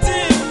lift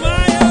him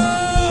higher.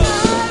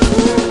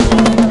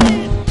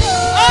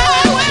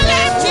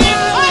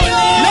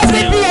 Let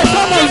it be a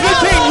song of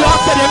victory in your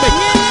academic.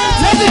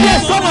 Let it be a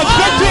song of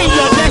victory in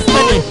your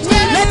destiny.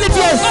 Let it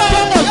be a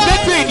song of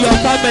victory in your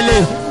family.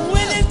 We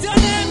lift your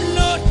name,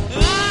 Lord. I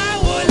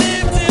will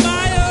lift him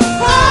higher.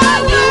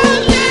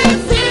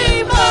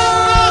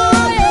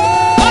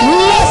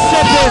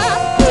 Worship Him.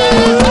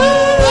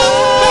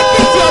 Make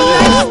it your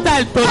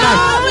lifestyle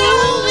tonight.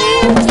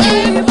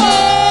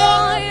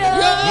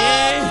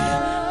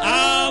 Yeah,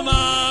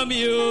 I'm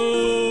you.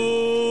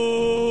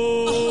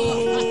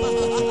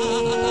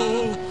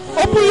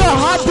 Open your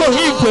heart to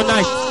Him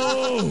tonight.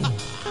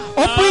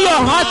 Open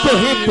your heart to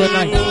Him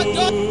tonight.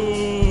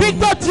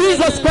 Pick up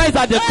Jesus Christ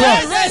at the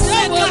cross.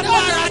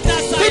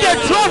 See the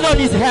throne on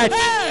His head.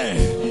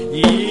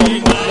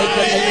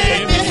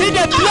 See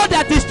the blood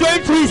that is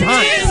flowing through His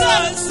hand.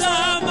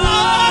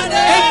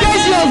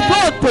 Engage your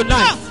God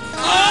tonight.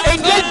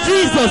 Engage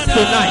Jesus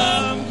tonight.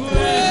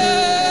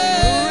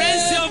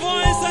 Raise your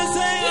voice and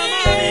say,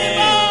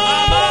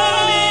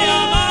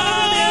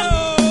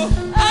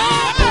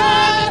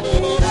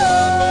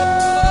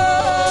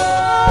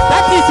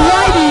 That is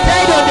why He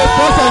died on the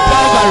cross of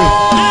Calvary.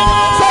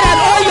 So that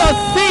all your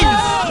sins,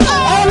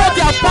 all what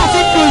you are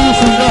passing through, you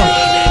should know.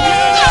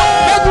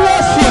 Make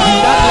worship in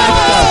that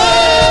lifestyle.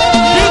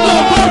 Bring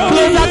your God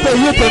closer to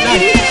you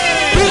tonight.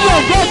 Bring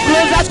your God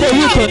closer to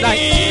you tonight.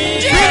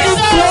 Bring Him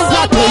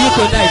closer to you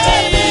tonight.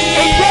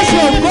 Engage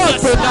your God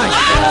tonight.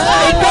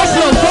 Engage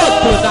your God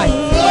tonight.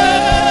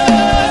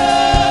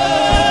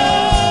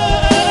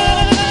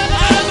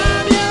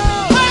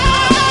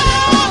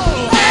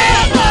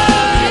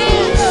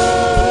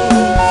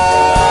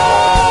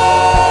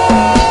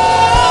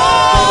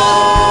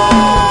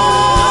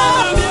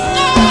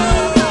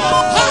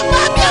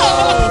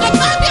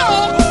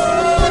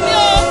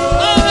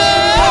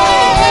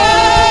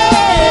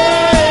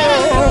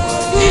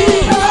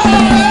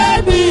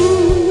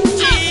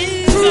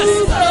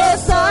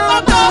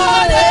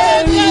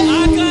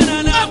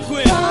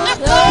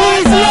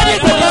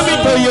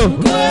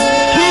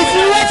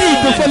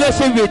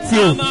 Fellowship with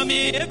you.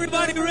 Amami,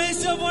 everybody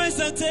raise your voice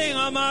and sing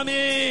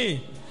Amami.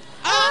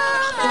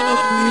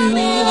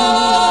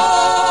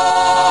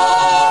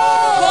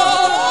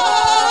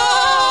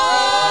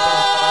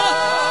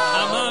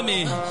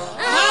 Amami.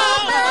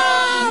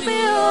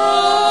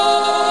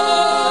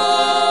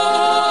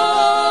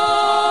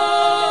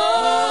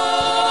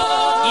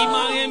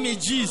 Imagine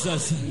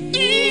Jesus.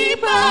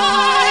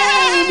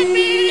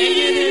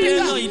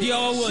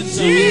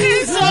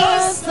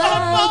 Jesus.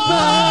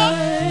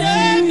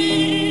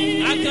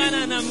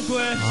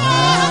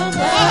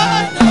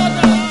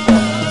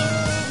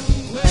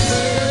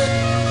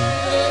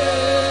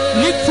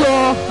 Lift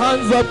your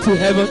hands up to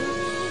heaven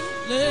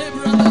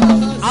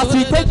as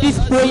we take this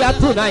prayer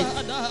tonight.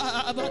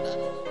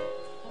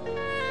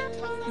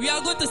 We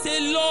are going to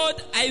say, Lord,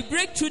 I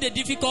break through the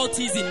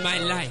difficulties in my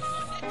life.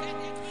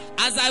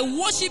 As I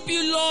worship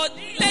you, Lord,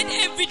 let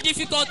every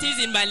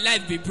difficulties in my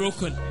life be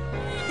broken.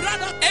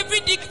 Every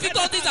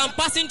difficulties I'm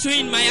passing through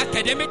in my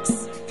academics,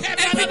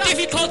 every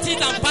difficulties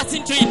I'm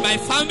passing through in my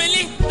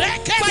family,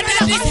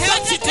 Father, this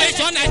health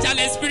situation I shall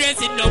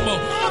experience it no more.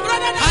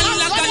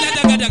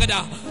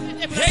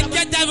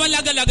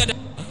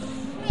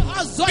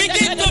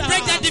 Begin to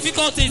break the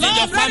difficulties in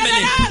your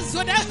family.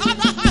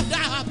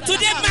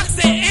 Today marks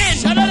the end.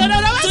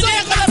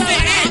 Today marks the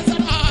end.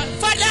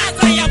 Father, as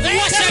I have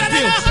worshipped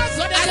you, as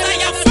I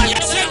have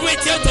fellowship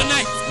with you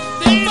tonight,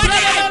 Father,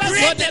 I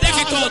break the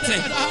difficulty. I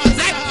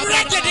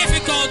break the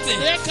difficulty.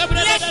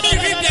 Let me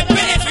reap the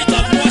benefit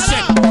of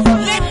worship.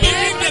 Let me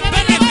reap the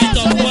benefit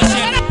of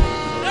worship.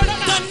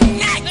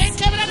 Tonight,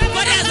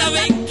 Father, as I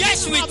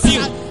engage with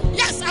you,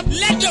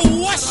 let the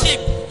worship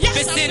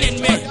be seen in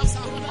me.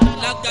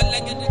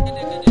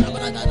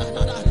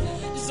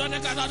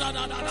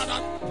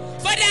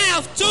 Father, I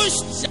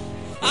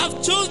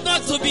have chosen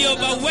not to be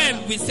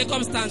overwhelmed with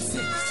circumstances.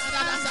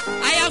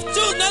 I have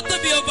chosen not to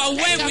be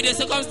overwhelmed with the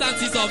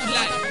circumstances of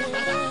life.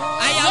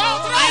 I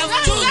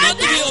have chosen not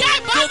to be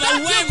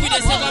overwhelmed with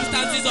the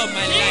circumstances of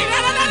my life.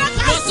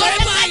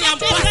 Whatsoever I am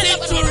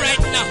passing through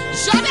right now,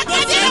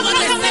 whatever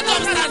the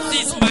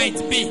circumstances might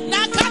be,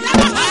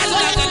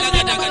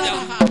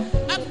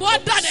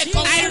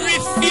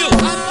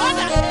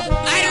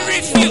 I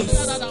refuse.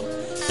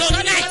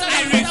 Tonight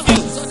I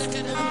refuse.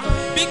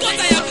 Because I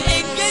have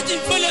engaged in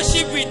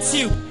fellowship with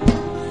you.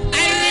 I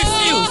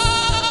refuse.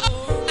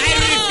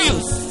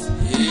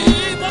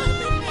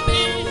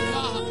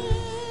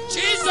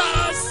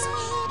 Jesus.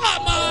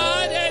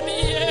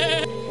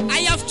 I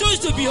have chosen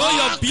to be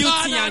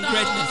beauty and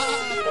greatness.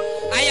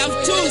 I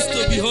have chosen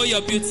to behold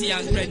your beauty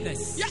and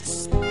greatness.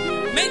 Yes.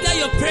 Make that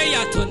your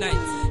prayer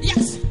tonight.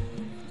 Yes.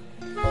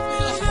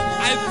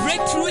 I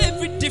break through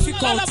every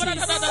difficulties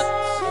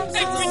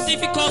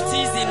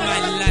in my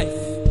life.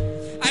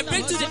 I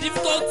break through the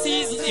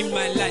difficulties in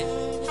my life.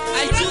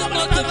 I choose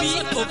not to be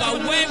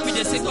overwhelmed with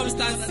the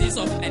circumstances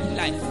of my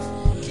life.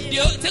 The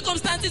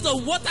circumstances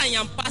of what I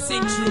am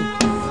passing through.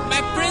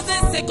 My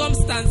present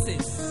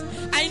circumstances.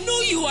 I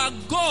know you are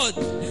God,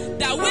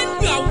 that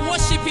when you are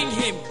worshiping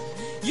Him,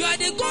 you are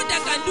the God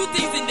that can do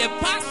things in the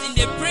past, in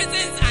the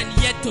present, and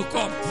yet to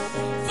come.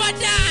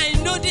 Father, I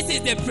know this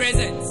is the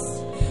present.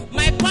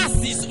 My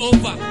past is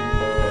over.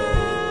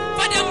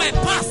 Father, my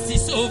past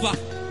is over.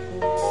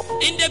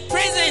 In the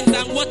present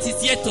and what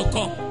is yet to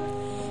come.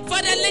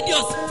 Father, let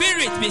your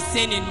spirit be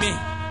seen in me.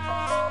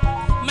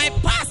 My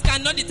past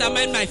cannot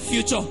determine my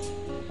future.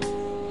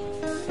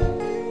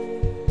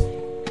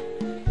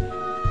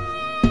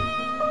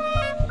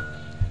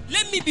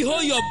 Let me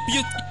behold your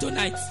beauty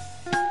tonight.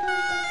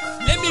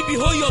 Let me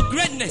behold your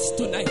greatness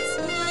tonight.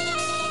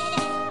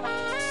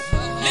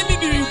 Let me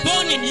be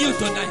reborn in you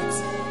tonight.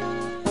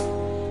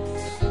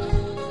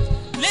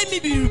 Let me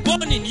be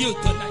reborn in you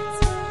tonight.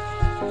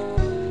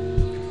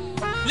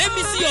 Let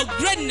me see your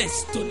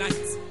greatness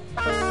tonight.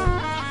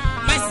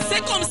 My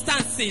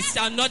circumstances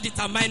shall not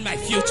determine my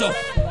future.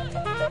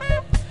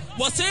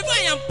 Whatsoever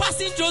I am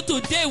passing through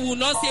today will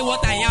not say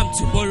what I am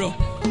tomorrow.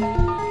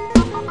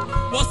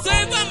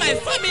 Whatsoever my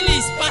family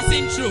is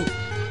passing through,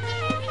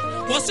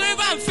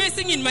 whatsoever I'm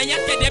facing in my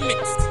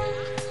academics,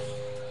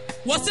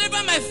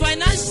 whatsoever my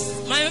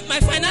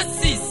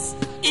finances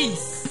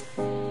is,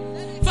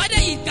 Father,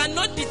 it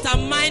cannot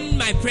determine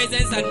my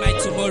presence and my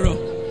tomorrow.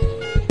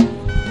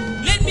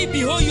 Let me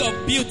behold your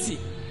beauty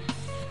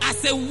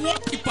as a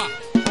worshiper,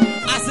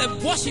 as a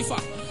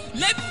worshiper.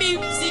 Let me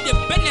see the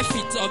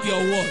benefits of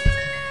your word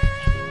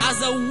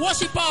as a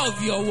worshiper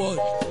of your word.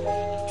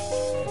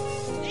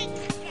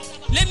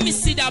 Let me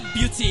see that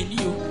beauty in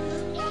you.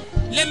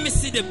 Let me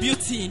see the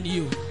beauty in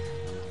you.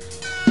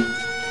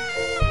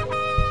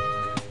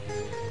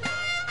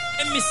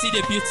 Let me see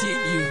the beauty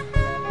in you.